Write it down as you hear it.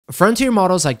Frontier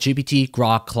models like GPT,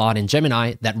 Grok, Claude, and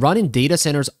Gemini that run in data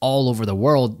centers all over the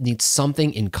world need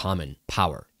something in common: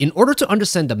 power. In order to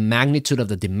understand the magnitude of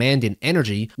the demand in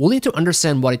energy, we'll need to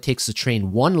understand what it takes to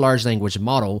train one large language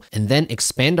model and then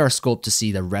expand our scope to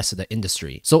see the rest of the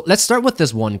industry. So let's start with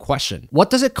this one question.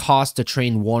 What does it cost to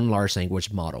train one large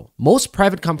language model? Most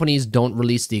private companies don't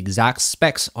release the exact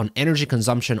specs on energy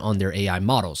consumption on their AI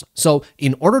models. So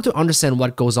in order to understand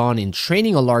what goes on in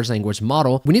training a large language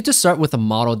model, we need to start with a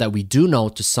model that we do know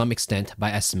to some extent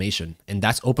by estimation, and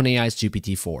that's OpenAI's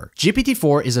GPT-4.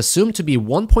 GPT-4 is assumed to be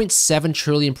 1.7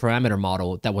 trillion parameter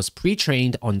model that was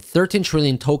pre-trained on 13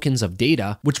 trillion tokens of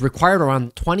data, which required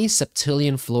around 20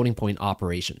 septillion floating point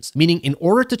operations. Meaning, in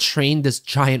order to train this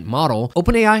giant model,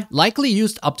 OpenAI likely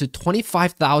used up to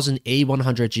 25,000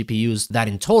 A100 GPUs that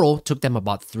in total took them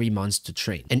about 3 months to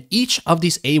train. And each of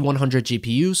these A100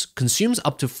 GPUs consumes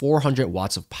up to 400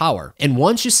 watts of power. And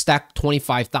once you stack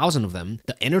 25,000 of them,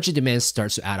 the energy demand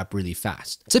starts to add up really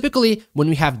fast. Typically, when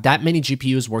we have that many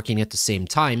GPUs working at the same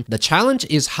time, the challenge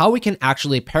is how we can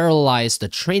actually parallelize the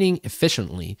training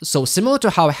efficiently. So similar to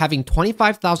how having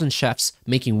 25,000 chefs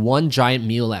making one giant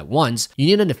meal at once, you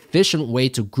need an efficient way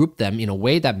to group them in a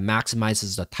way that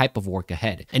maximizes the type of work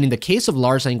ahead. And in the case of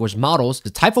large language models, the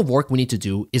type of work we need to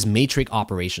do is matrix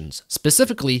operations,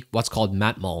 specifically what's called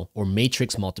matmul, or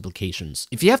matrix multiplications.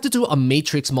 If you have to do a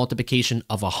matrix multiplication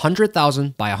of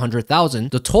 100,000 by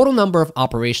 100,000, the total number of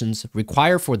operations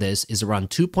required for this is around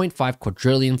 2.5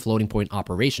 quadrillion floating point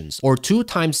operations, or 2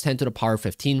 times 10 to the power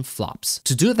 15 flops.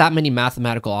 To do that many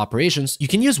mathematical operations, you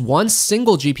can use one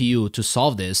single GPU to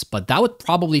solve this, but that would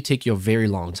probably take you a very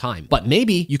long time. But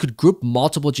maybe you could group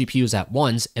multiple GPUs at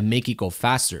once and make it go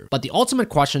faster. But the ultimate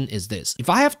question is this: if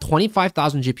I have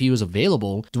 25,000 GPUs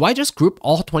available, do I just group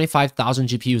all 25,000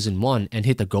 GPUs in one and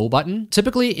hit the go button?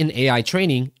 Typically in AI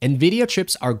training, Nvidia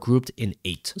chips are grouped in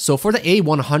 8. So for the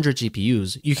A100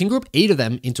 GPUs, you can group 8 of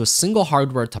them into a single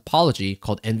hardware topology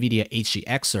called Nvidia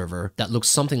HGX server that looks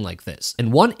something like this.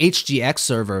 And one HGX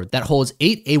server that holds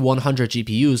 8 A100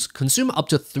 GPUs consume up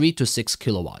to 3 to 6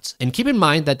 kilowatts. And keep in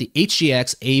mind that the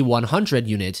HGX A100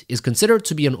 unit is considered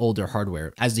to be an older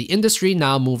hardware, as the industry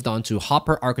now moved on to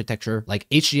Hopper architecture like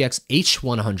HGX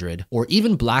H100, or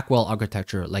even Blackwell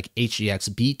architecture like HGX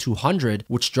B200,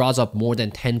 which draws up more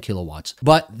than 10 kilowatts.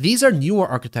 But these are newer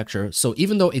architecture, so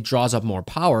even though it draws up more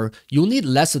power, you'll need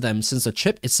less of them since the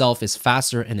chip itself is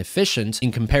faster and efficient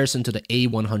in comparison to the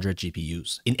A100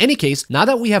 GPUs. In any case, now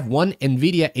that we have one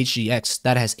Nvidia HGX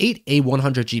that has 8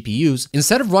 A100 GPUs,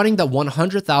 instead of running the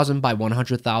 100,000 by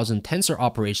 100,000 tensor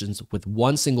operations with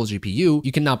one single GPU,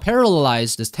 you can now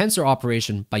parallelize this tensor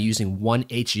operation by using one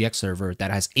HGX server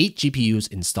that has 8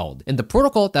 GPUs installed. And the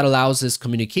protocol that allows this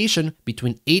communication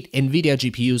between 8 Nvidia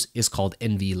GPUs is called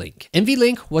NVLink.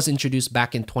 NVLink was introduced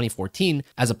back in 2014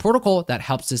 as a protocol that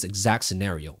helps this exact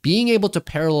scenario, being able to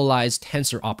parallelize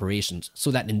tensor operations,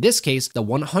 so that in this case, the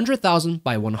 100,000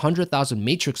 by 100,000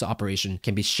 matrix operation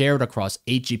can be shared across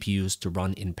 8 GPUs to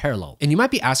run in parallel. And you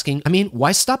might be asking,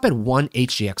 why stop at one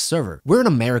HGX server? We're in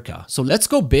America, so let's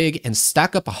go big and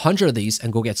stack up 100 of these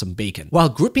and go get some bacon. While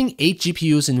grouping 8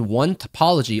 GPUs in one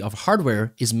topology of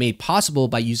hardware is made possible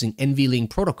by using NVLink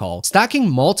protocol, stacking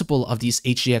multiple of these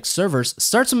HGX servers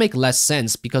starts to make less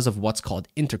sense because of what's called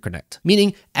interconnect.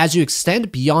 Meaning, as you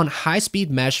extend beyond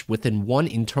high-speed mesh within one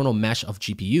internal mesh of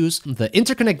GPUs, the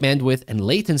interconnect bandwidth and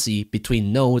latency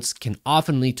between nodes can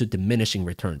often lead to diminishing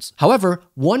returns. However,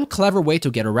 one clever way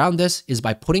to get around this is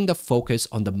by putting the focus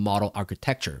on the model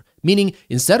architecture. Meaning,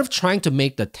 instead of trying to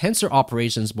make the tensor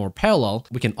operations more parallel,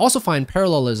 we can also find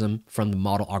parallelism from the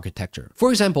model architecture. For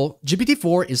example,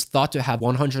 GPT-4 is thought to have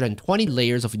 120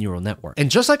 layers of neural network. And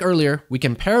just like earlier, we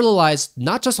can parallelize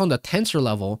not just on the tensor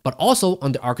level, but also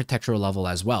on the architectural level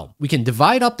as well. We can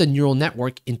divide up the neural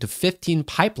network into 15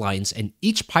 pipelines, and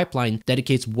each pipeline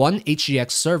dedicates one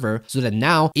HGX server, so that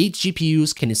now 8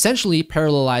 GPUs can essentially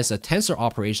parallelize the tensor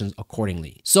operations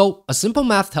accordingly. So a simple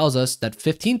math tells us that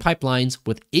 15 pipelines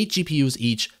with 8 GPUs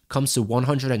each comes to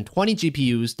 120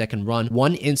 GPUs that can run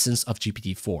one instance of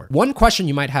GPT-4. One question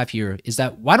you might have here is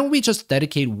that why don't we just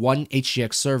dedicate one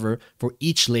HGX server for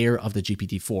each layer of the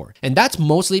GPT-4? And that's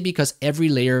mostly because every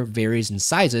layer varies in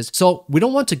sizes, so we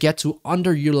don't want to get to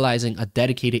underutilizing a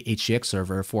dedicated HGX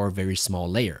server for a very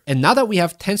small layer. And now that we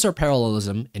have tensor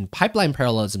parallelism and pipeline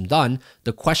parallelism done,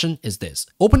 the question is this.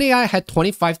 OpenAI had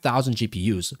 25,000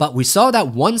 GPUs, but we saw that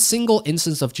one single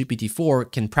instance of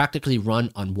GPT-4 can practically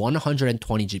run on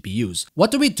 120 GPUs. GPUs.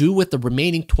 What do we do with the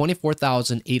remaining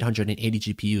 24,880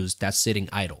 GPUs that's sitting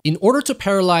idle? In order to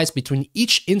parallelize between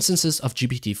each instances of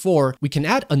GPT-4, we can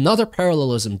add another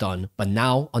parallelism done, but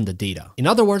now on the data. In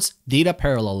other words, data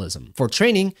parallelism. For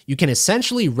training, you can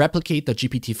essentially replicate the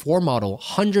GPT-4 model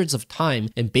hundreds of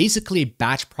times and basically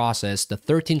batch process the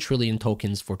 13 trillion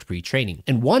tokens for pre-training.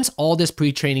 And once all this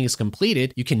pre-training is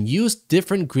completed, you can use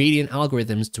different gradient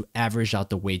algorithms to average out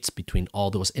the weights between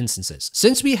all those instances.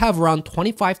 Since we have around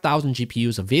 25,000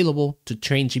 GPUs available to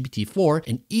train GPT-4,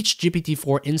 and each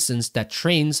GPT-4 instance that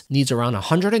trains needs around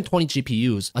 120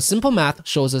 GPUs, a simple math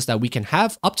shows us that we can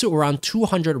have up to around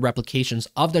 200 replications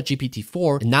of the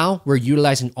GPT-4, and now we're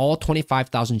utilizing all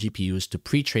 25,000 GPUs to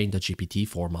pre-train the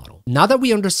GPT-4 model. Now that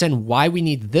we understand why we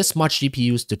need this much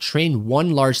GPUs to train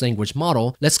one large language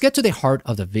model, let's get to the heart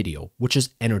of the video, which is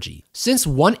energy. Since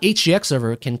one HGX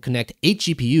server can connect 8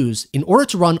 GPUs, in order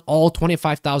to run all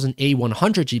 25,000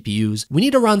 A100 GPUs, we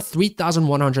need around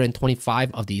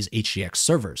 3,125 of these HGX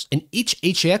servers. And each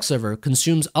HGX server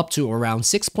consumes up to around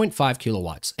 6.5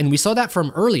 kilowatts. And we saw that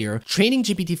from earlier, training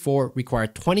GPT-4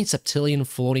 required 20 septillion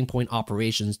floating point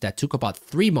operations that took about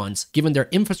 3 months given their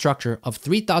infrastructure of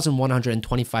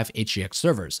 3,125 HGX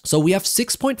servers. So we have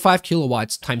 6.5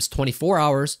 kilowatts times 24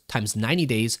 hours times 90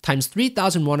 days times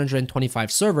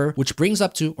 3,125 server, which brings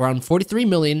up to around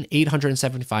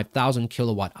 43,875,000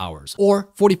 kilowatt hours, or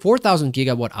 44,000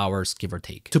 gigawatt hours, give or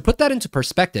take. To put that into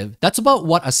perspective, that's about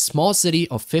what a small city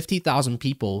of 50,000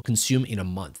 people consume in a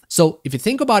month. So if you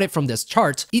think about it from this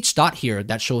chart, each dot here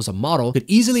that shows a model could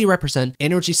easily represent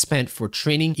energy spent for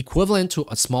training equivalent to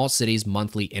a small city's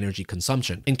monthly energy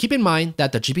consumption. And keep in mind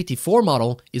that the GPT-4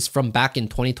 model is from back in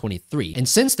 2023. And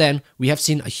since then, we have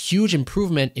seen a huge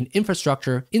improvement in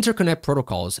infrastructure, interconnect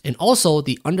protocols, and also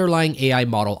the underlying AI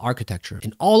model architecture.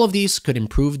 And all of these could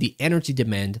improve the energy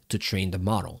demand to train the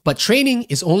model. But training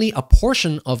is only a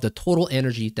portion of the total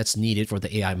energy that's needed for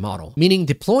the AI model, meaning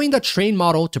deploying the trained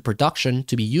model to production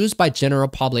to be used by general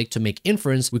public to make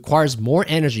inference requires more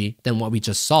energy than what we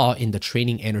just saw in the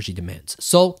training energy demands.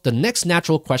 So the next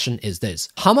natural question is this: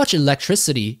 how much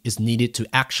electricity is needed to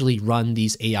actually run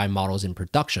these AI models in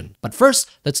production? But first,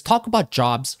 let's talk about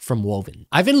jobs from Woven.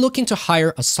 I've been looking to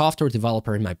hire a software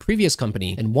developer in my previous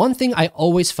company, and one thing I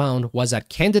always found was that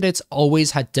candidates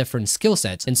always had different skill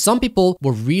sets, and some people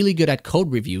were really good at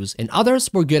code reviews and others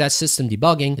were good at system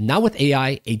debugging, and now with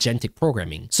AI, agentic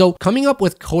programming. So coming up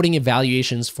with coding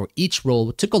evaluations for each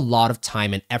role took a lot of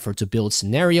time and effort to build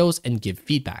scenarios and give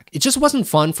feedback. It just wasn't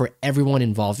fun for everyone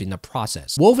involved in the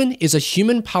process. Woven is a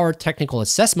human-powered technical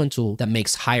assessment tool that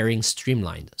makes hiring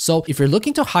streamlined. So if you're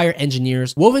looking to hire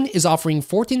engineers, Woven is offering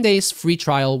 14 days free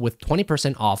trial with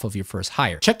 20% off of your first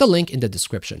hire. Check the link in the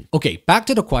description. Okay, back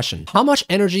to the question. How much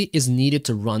energy is needed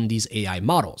to run these AI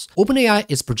models? OpenAI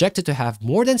is projected to have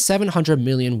more than 700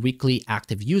 million weekly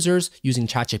active users using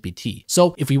ChatGPT.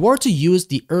 So if we were to use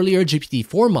the earlier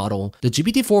GPT-4 model, the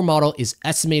GPT-4 model is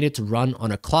estimated to run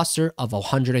on a cluster of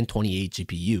 128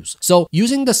 GPUs. So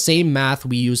using the same math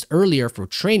we used earlier for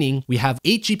training, we have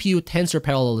 8 GPU tensor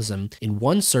parallelism in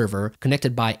one server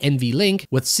connected by NVLink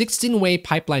with 16-way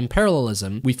pipeline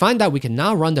parallelism. We find that we can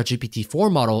now run the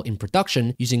GPT-4 model in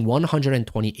production using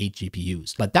 128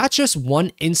 GPUs. But that's just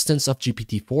one instance of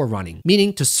GPT-4 running,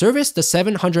 meaning to service the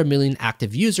 700 million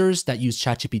active users that use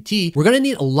ChatGPT, we're going to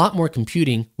need a lot more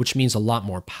computing, which means a lot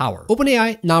more power.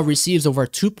 OpenAI now receives over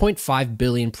 2.5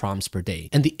 billion prompts per day,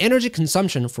 and the energy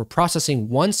consumption for processing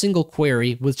one single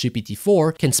query with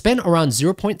GPT-4 can spend around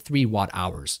 0.3 watt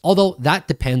hours, although that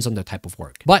depends on the type of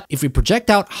work. But if we project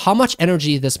out how much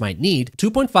energy this might need,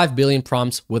 2.5 billion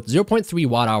prompts with 0.3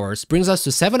 watt hours brings us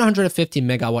to 750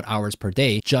 megawatt hours per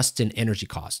day just in energy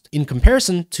cost. In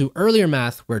comparison to earlier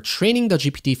math, where training the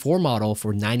GPT-4 model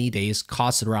for 90 days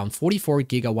costs around 44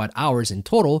 gigawatt hours in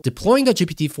total, deploying the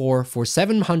GPT-4 for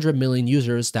 700 million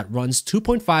users that runs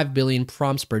 2.5 billion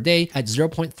prompts per day at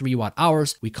 0.3 watt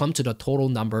hours, we come to the total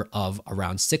number of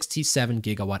around 67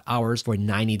 gigawatt hours for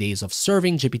 90 days of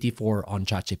serving GPT-4 on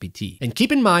ChatGPT. And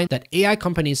keep in mind that AI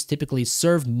companies typically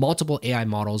serve multiple AI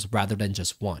models rather than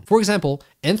just one. For example,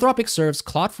 Anthropic serves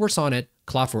Claude for Sonnet,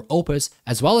 Claude for Opus,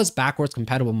 as well as backwards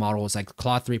compatible models like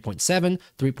Claude 3.7,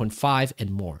 3.5,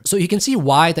 and more. So you can see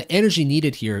why the energy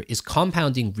needed here is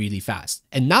compounding really fast,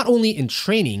 and not only in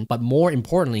training, but more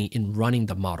importantly in running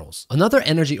the models. Another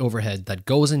energy overhead that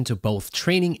goes into both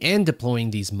training and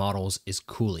deploying these models is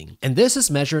cooling. And this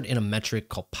is measured in a metric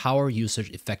called power usage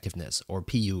effectiveness, or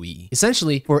PUE.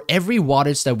 Essentially, for every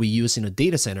wattage that we use in a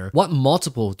data center, what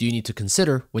multiple do you need to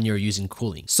consider when you're using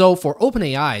cooling? So for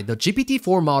OpenAI, the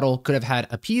GPT-4 model could have had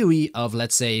had a PUE of,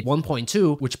 let's say,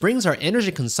 1.2, which brings our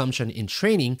energy consumption in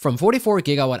training from 44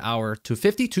 gigawatt hour to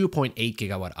 52.8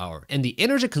 gigawatt hour. And the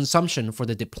energy consumption for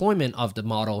the deployment of the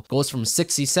model goes from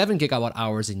 67 gigawatt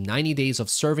hours in 90 days of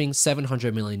serving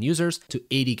 700 million users to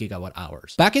 80 gigawatt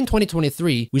hours. Back in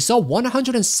 2023, we saw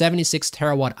 176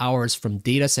 terawatt hours from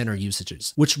data center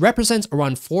usages, which represents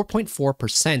around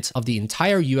 4.4% of the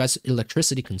entire US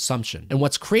electricity consumption. And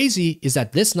what's crazy is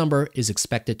that this number is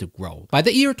expected to grow. By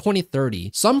the year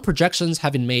 2030, some projections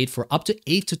have been made for up to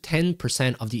 8 to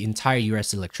 10% of the entire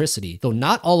US electricity, though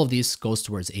not all of these goes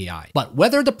towards AI. But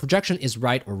whether the projection is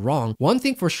right or wrong, one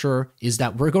thing for sure is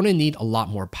that we're going to need a lot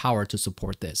more power to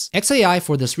support this. xAI,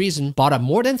 for this reason, bought up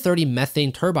more than 30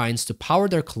 methane turbines to power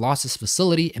their Colossus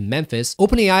facility in Memphis.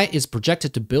 OpenAI is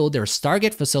projected to build their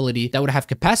Stargate facility that would have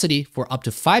capacity for up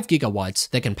to 5 gigawatts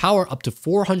that can power up to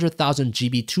 400,000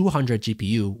 GB200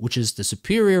 GPU, which is the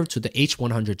superior to the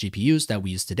H100 GPUs that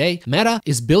we use today. Meta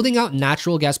is building out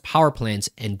natural gas power plants,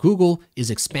 and Google is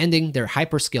expanding their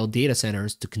hyperscale data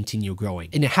centers to continue growing.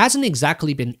 And it hasn't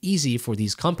exactly been easy for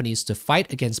these companies to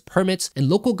fight against permits and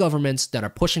local governments that are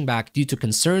pushing back due to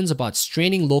concerns about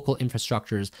straining local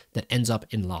infrastructures that ends up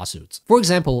in lawsuits. For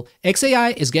example,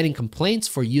 xAI is getting complaints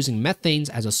for using methanes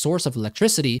as a source of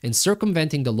electricity and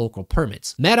circumventing the local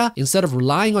permits. Meta, instead of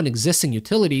relying on existing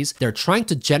utilities, they're trying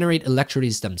to generate electricity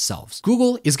themselves.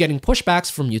 Google is getting pushbacks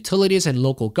from utilities and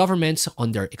local governments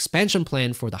on their expansion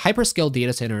plan for the hyperscale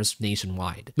data centers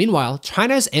nationwide. Meanwhile,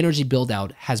 China's energy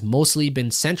build-out has mostly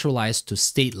been centralized to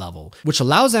state level, which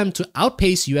allows them to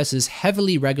outpace US's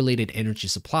heavily regulated energy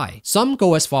supply. Some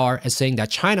go as far as saying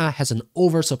that China has an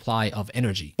oversupply of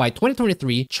energy. By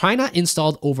 2023, China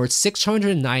installed over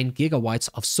 609 gigawatts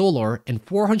of solar and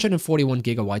 441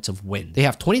 gigawatts of wind. They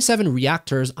have 27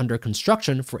 reactors under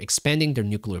construction for expanding their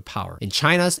nuclear power. And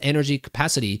China's energy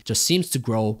capacity just seems to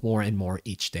grow more and more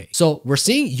each day. So we're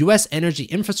seeing US energy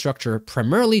infrastructure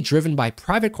primarily driven by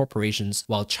private corporations,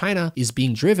 while China is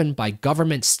being driven by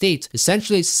government states,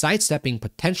 essentially sidestepping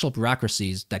potential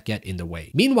bureaucracies that get in the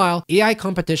way. Meanwhile, AI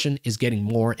competition is getting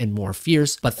more and more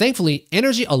fierce, but thankfully,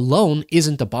 energy alone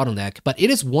isn't the bottleneck, but it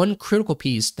is one critical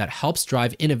piece that helps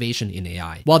drive innovation in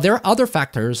AI. While there are other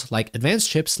factors like advanced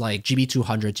chips like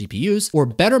GB200 GPUs, or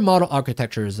better model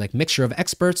architectures like mixture of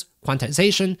experts,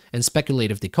 quantization, and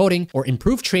speculative decoding, or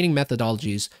improved training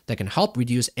methodologies that can help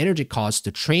reduce energy costs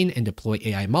to train and deploy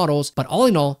AI models. But all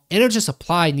in all, energy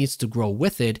supply needs to grow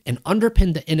with it and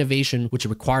underpin the innovation, which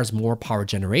requires more power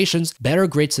generations, better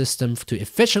grid system to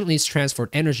efficiently transfer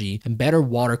energy, and better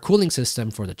water cooling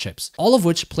system for the chips, all of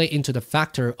which play into the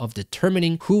factor of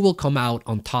determining who will come out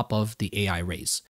on top of the AI race.